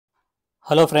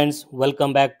Hello friends,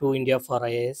 welcome back to India for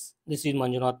IAS. This is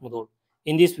Manjunath Mudod.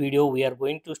 In this video, we are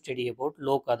going to study about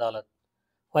Lok Adalat.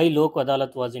 Why Lok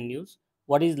Adalat was in news?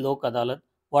 What is Lok Adalat?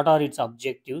 What are its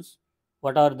objectives?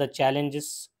 What are the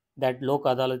challenges that Lok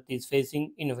Adalat is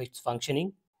facing in its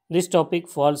functioning? This topic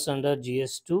falls under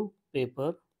GS2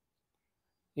 paper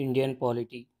Indian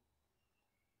Polity.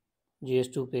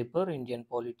 GS2 paper Indian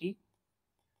Polity.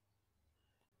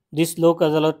 This Lok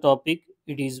Adalat topic,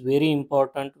 it is very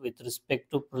important with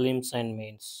respect to prelims and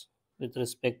mains. With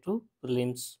respect to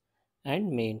prelims and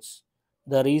mains.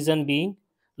 The reason being,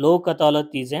 Lok Adalat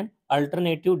is an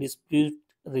alternative dispute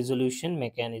resolution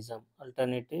mechanism.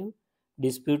 Alternative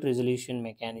dispute resolution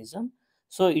mechanism.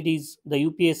 So it is the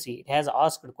UPSC. It has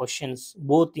asked questions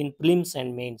both in prelims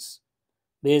and mains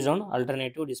based on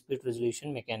alternative dispute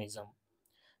resolution mechanism.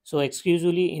 So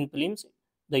exclusively in prelims,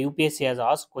 the UPSC has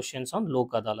asked questions on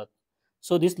Lok Adalat.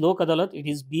 So this Lok Adalat, it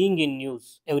is being in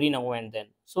news every now and then.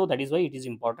 So that is why it is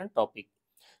important topic.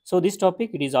 So this topic,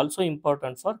 it is also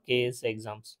important for KS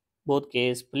exams, both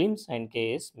KS prelims and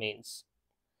KS mains.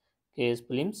 KS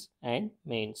prelims and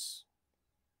mains.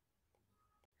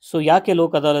 So ಯಾಕೆ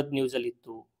Lok Adalat news ಅಲ್ಲಿ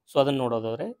ಇತ್ತು? So ಅದನ್ನು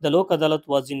ನೋಡೋದಾದ್ರೆ the Lok Adalat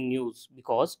was in news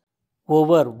because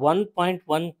over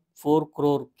 1.14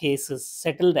 crore cases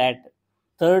settled at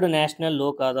Third National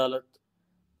Lok Adalat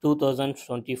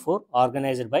 2024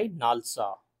 organized by NALSA.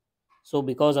 So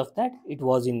because of that, it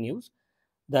was in news.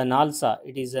 The NALSA,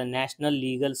 it is a National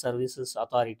Legal Services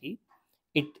Authority.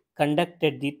 It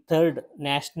conducted the third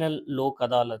National Lok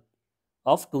Adalat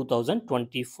of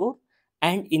 2024,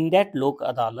 and in that Lok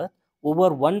Adalat, over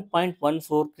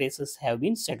 1.14 cases have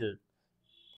been settled.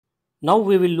 Now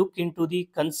we will look into the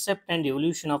concept and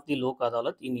evolution of the Lok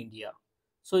Adalat in India.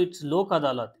 So it's Lok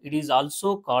Adalat. It is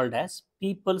also called as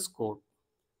People's Court.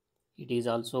 It is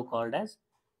also called as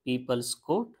People's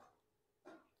Court.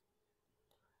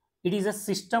 It is a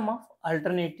system of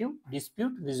alternative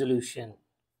dispute resolution.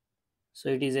 So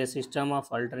it is a system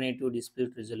of alternative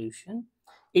dispute resolution.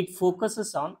 It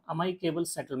focuses on amicable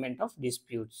settlement of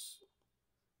disputes.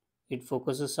 It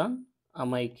focuses on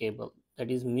amicable, that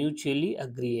is mutually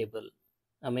agreeable,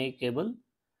 amicable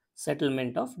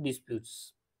settlement of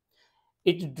disputes.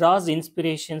 It draws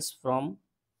inspirations from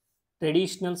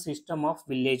traditional system of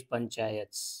village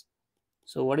panchayats.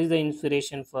 So what is the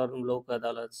inspiration for Lok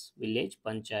Adalat's? Village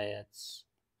panchayats,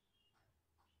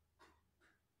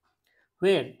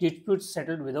 where disputes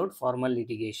settled without formal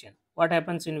litigation. What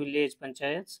happens in village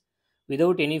panchayats?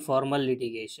 Without any formal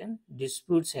litigation,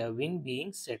 disputes have been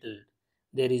being settled.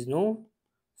 There is no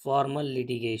formal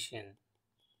litigation.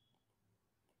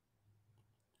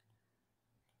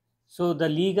 So the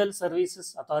Legal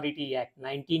Services Authority Act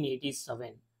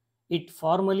 1987, it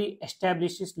formally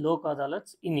establishes Lok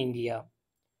Adalats in India.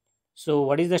 So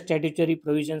what is the statutory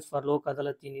provisions for Lok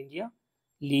Adalat in India?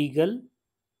 Legal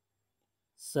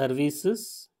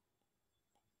Services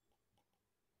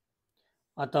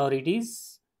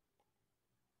Authorities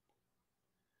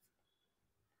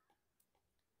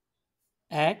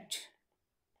Act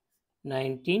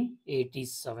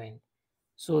 1987.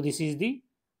 So this is the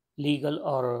legal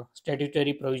or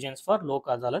statutory provisions for Lok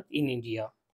Adalat in India.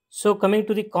 So coming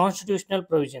to the constitutional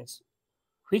provisions,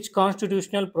 which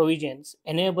constitutional provisions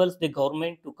enables the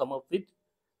government to come up with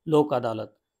Lok Adalat?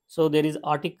 So there is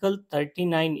Article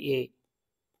 39A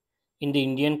in the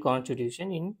Indian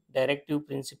Constitution in Directive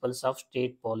Principles of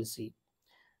State Policy.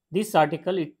 This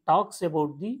article, it talks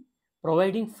about the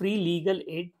providing free legal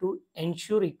aid to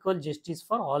ensure equal justice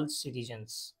for all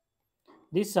citizens.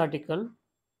 This article,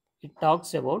 it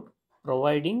talks about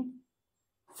providing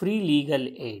free legal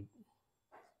aid.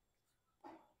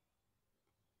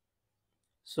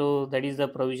 So that is the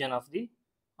provision of the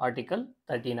Article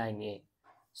 39A.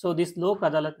 So this Lok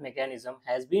Adalat mechanism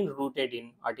has been rooted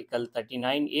in Article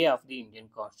 39A of the Indian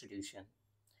Constitution.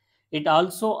 It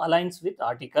also aligns with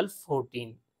Article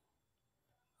 14.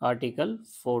 Article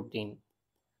 14,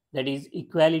 that is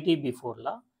equality before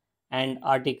law, and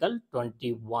Article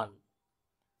 21.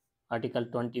 Article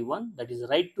 21, that is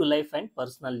right to life and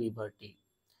personal liberty.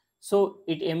 So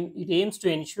it aims to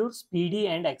ensure speedy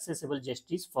and accessible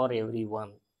justice for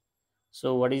everyone.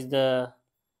 So what is the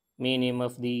main aim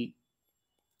of the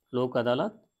Lok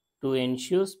Adalat? To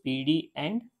ensure speedy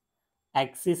and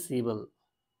accessible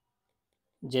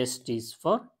justice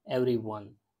for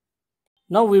everyone.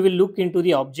 Now we will look into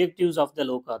the objectives of the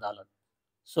Lok Adalat.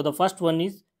 So the first one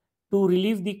is to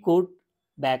relieve the court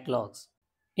backlogs.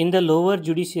 In the lower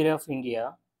judiciary of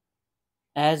India,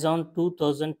 as on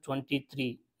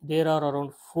 2023, there are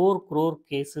around 4 crore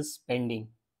cases pending.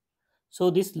 So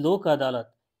this Lok Adalat,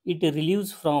 it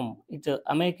relieves from it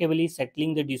amicably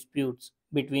settling the disputes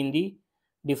between the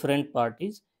different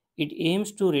parties. It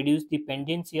aims to reduce the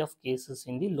pendency of cases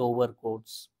in the lower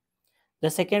courts. The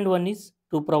second one is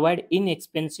to provide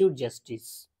inexpensive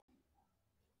justice.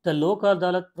 The Lok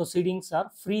Adalat proceedings are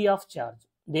free of charge.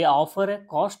 They offer a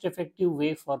cost effective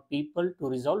way for people to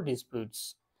resolve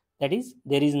disputes. That is,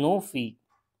 there is no fee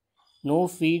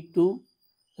to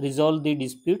resolve the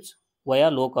disputes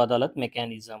via Lok Adalat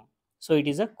mechanism. So it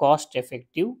is a cost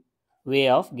effective way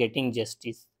of getting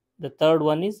justice. The third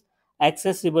one is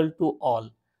accessible to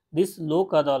all. This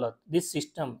Lok Adalat, this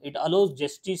system, it allows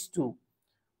justice to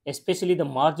especially the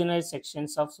marginalized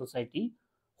sections of society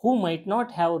who might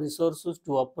not have resources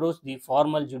to approach the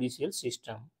formal judicial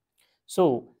system.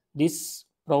 So this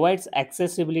provides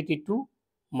accessibility to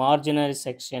marginalized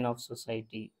section of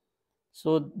society,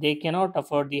 so they cannot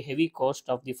afford the heavy cost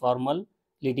of the formal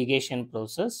litigation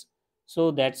process.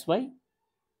 So that's why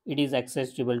it is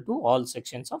accessible to all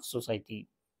sections of society.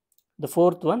 The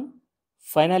fourth one,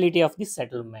 finality of the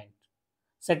settlement.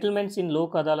 Settlements in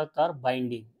Lok Adalat are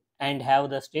binding and have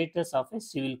the status of a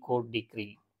civil court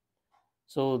decree.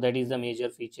 So that is the major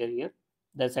feature here.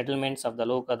 The settlements of the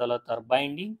Lok Adalat are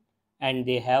binding and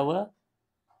they have a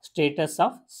status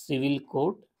of civil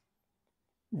court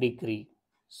decree.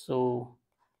 So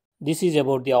this is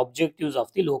about the objectives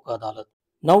of the Lok Adalat.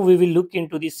 Now we will look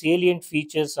into the salient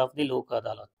features of the Lok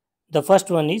Adalat. The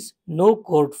first one is no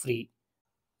court fee.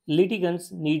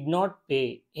 Litigants need not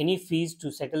pay any fees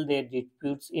to settle their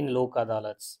disputes in Lok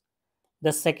Adalats.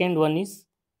 The second one is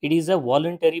it is a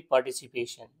voluntary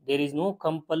participation. There is no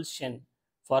compulsion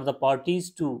for the parties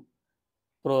to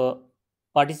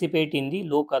participate in the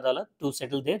Lok Adalat to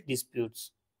settle their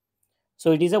disputes.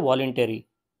 So it is a voluntary.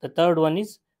 The third one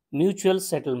is mutual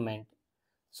settlement.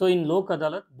 So in Lok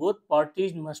Adalat, both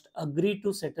parties must agree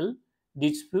to settle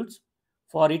disputes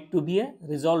for it to be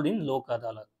resolved in Lok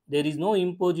Adalat. There is no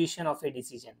imposition of a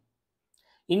decision.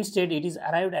 Instead, it is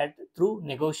arrived at through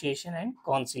negotiation and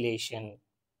conciliation.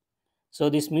 So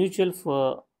this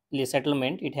mutual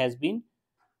settlement, it has been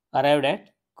arrived at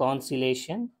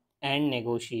conciliation and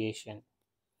negotiation.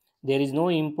 There is no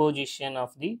imposition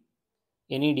of the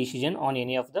any decision on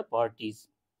any of the parties.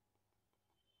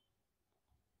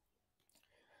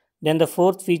 Then the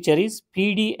fourth feature is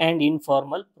speedy and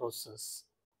informal process.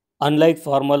 Unlike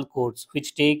formal courts,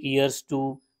 which take years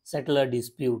to settle a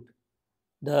dispute,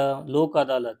 the Lok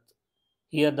Adalat,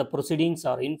 here the proceedings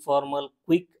are informal,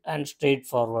 quick, and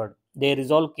straightforward. They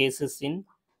resolve cases in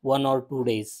 1 or 2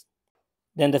 days.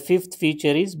 Then the fifth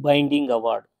feature is binding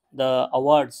award. The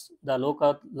awards, the Lok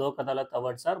Adalat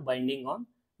awards are binding on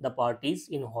the parties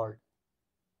involved.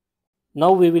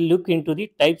 Now we will look into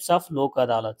the types of Lok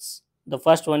Adalats. The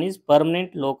first one is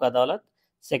permanent Lok Adalat,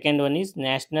 second one is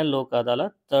national Lok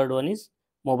Adalat, third one is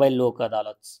mobile Lok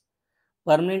Adalats.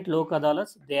 Permanent Lok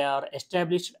Adalats, they are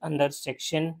established under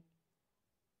section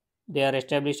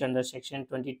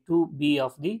 22B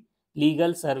of the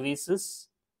Legal Services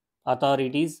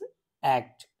Authorities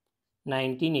Act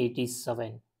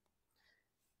 1987.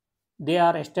 They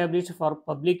are established for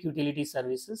public utility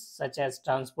services such as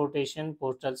transportation,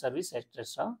 postal service,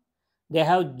 etc. They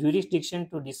have jurisdiction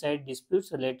to decide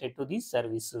disputes related to these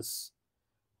services.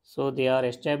 So they are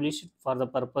established for the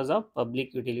purpose of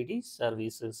public utility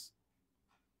services.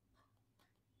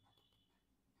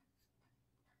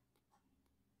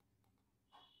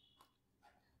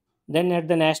 Then at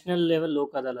the national level,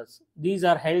 Lok Adalats. These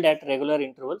are held at regular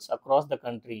intervals across the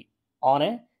country on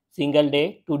a single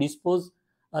day to dispose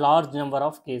a large number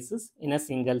of cases in a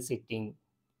single sitting.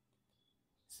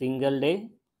 Single day,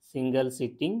 single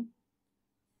sitting,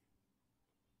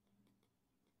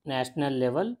 national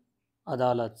level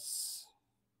Adalats.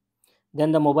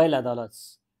 Then the mobile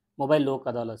Adalats, mobile Lok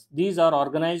Adalats. These are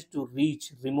organized to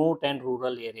reach remote and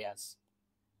rural areas.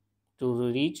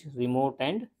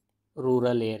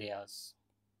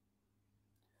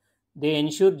 They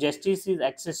ensure justice is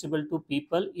accessible to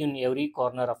people in every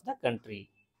corner of the country.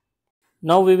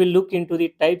 Now we will look into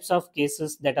the types of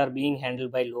cases that are being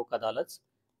handled by Lok Adalats.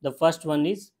 The first one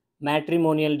is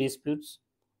matrimonial disputes.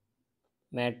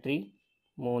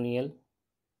 Matrimonial.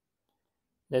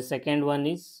 The second one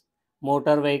is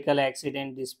motor vehicle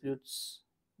accident disputes.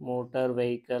 Motor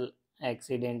vehicle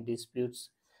accident disputes.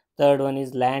 Third one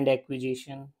is land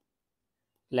acquisition.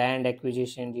 Land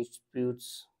acquisition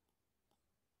disputes.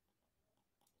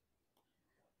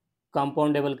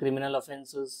 Compoundable criminal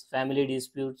offences, family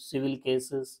disputes, civil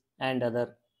cases, and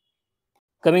other.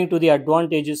 Coming to the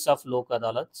advantages of Lok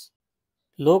Adalats.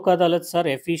 Lok Adalats are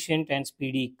efficient and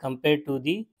speedy compared to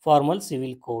the formal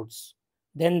civil courts.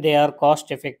 Then they are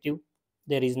cost effective.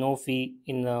 There is no fee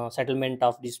in settlement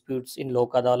of disputes in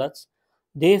Lok Adalats.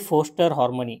 They foster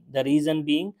harmony. The reason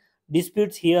being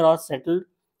Disputes here are settled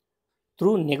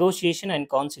through negotiation and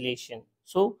conciliation.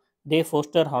 So they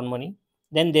foster harmony.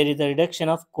 Then there is a reduction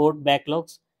of court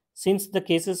backlogs. Since the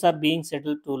cases are being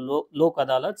settled to Lok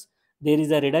Adalats, there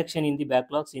is a reduction in the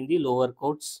backlogs in the lower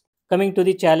courts. Coming to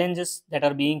the challenges that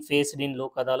are being faced in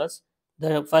Lok Adalats,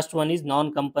 the first one is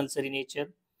non-compulsory nature.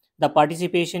 The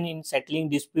participation in settling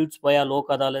disputes via Lok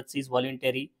Adalats is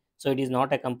voluntary, so it is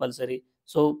not a compulsory.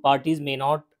 So parties may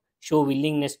not show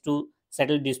willingness to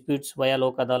settle disputes via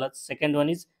Lok Adalats. Second one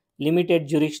is limited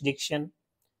jurisdiction.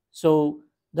 So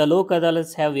the Lok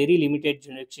Adalats have very limited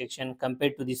jurisdiction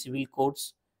compared to the civil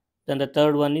courts. Then the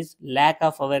third one is lack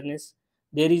of awareness.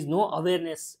 There is no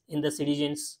awareness in the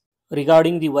citizens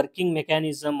regarding the working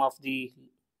mechanism of the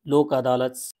Lok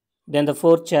Adalats. Then the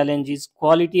fourth challenge is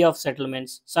quality of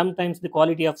settlements. Sometimes the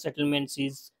quality of settlements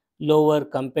is lower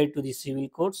compared to the civil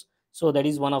courts. So that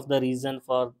is one of the reason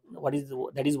for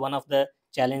that is one of the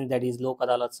challenge that is Lok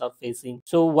Adalats are facing.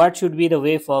 So what should be the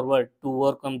way forward to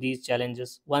overcome these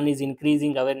challenges? One is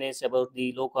increasing awareness about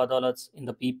the Lok Adalats in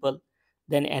the people.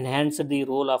 Then enhance the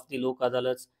role of the Lok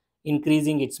Adalats,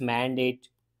 increasing its mandate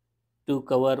to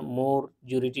cover more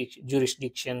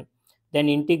jurisdiction. Then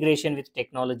integration with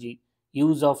technology,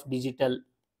 use of digital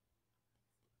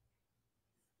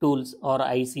tools or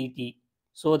ICT,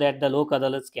 so that the Lok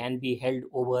Adalats can be held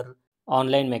over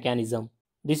online mechanism.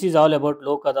 This is all about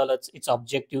Lok Adalats, its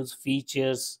objectives,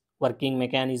 features, working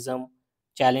mechanism,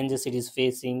 challenges it is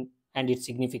facing, and its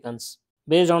significance.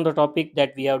 Based on the topic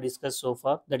that we have discussed so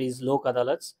far, that is Lok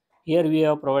Adalats, here we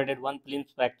have provided one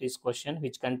prelims practice question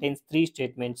which contains three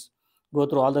statements. Go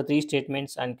through all the three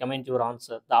statements and comment your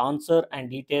answer. The answer and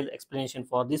detailed explanation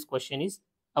for this question is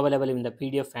available in the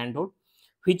PDF handout,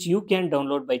 which you can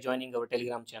download by joining our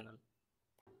Telegram channel.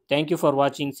 Thank you for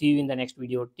watching. See you in the next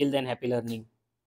video. Till then, happy learning.